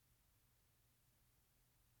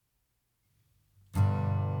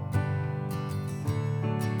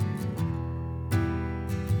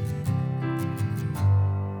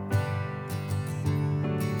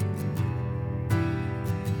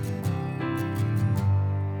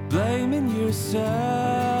blaming yourself,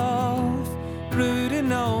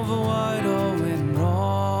 brooding over what all went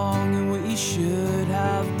wrong and what you should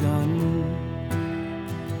have done.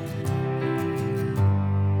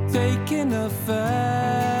 Taking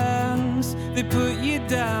offense, they put you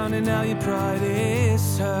down and now your pride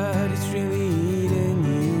is hurt. It's really eating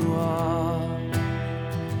you up.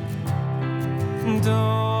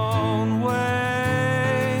 Don't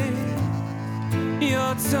waste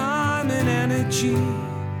your time and energy,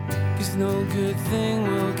 'cause no good thing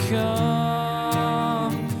will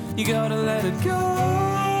come. You gotta let it go.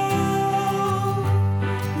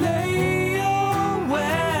 Lay your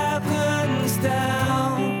weapons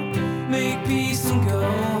down, make peace and go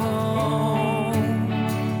home.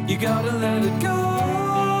 You gotta let it go.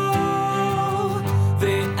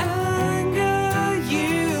 The anger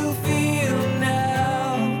you feel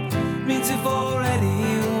now means you've already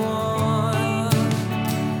won.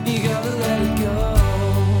 You gotta let it go.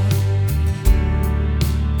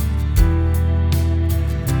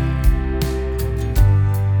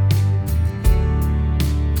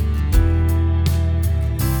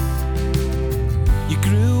 You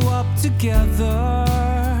grew up together,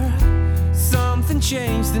 something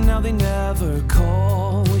changed and now they never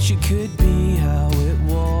call. Wish it could be how it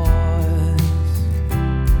was.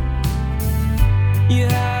 You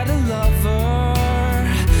had a lover,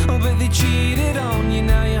 oh, but they cheated on you.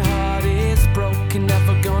 Now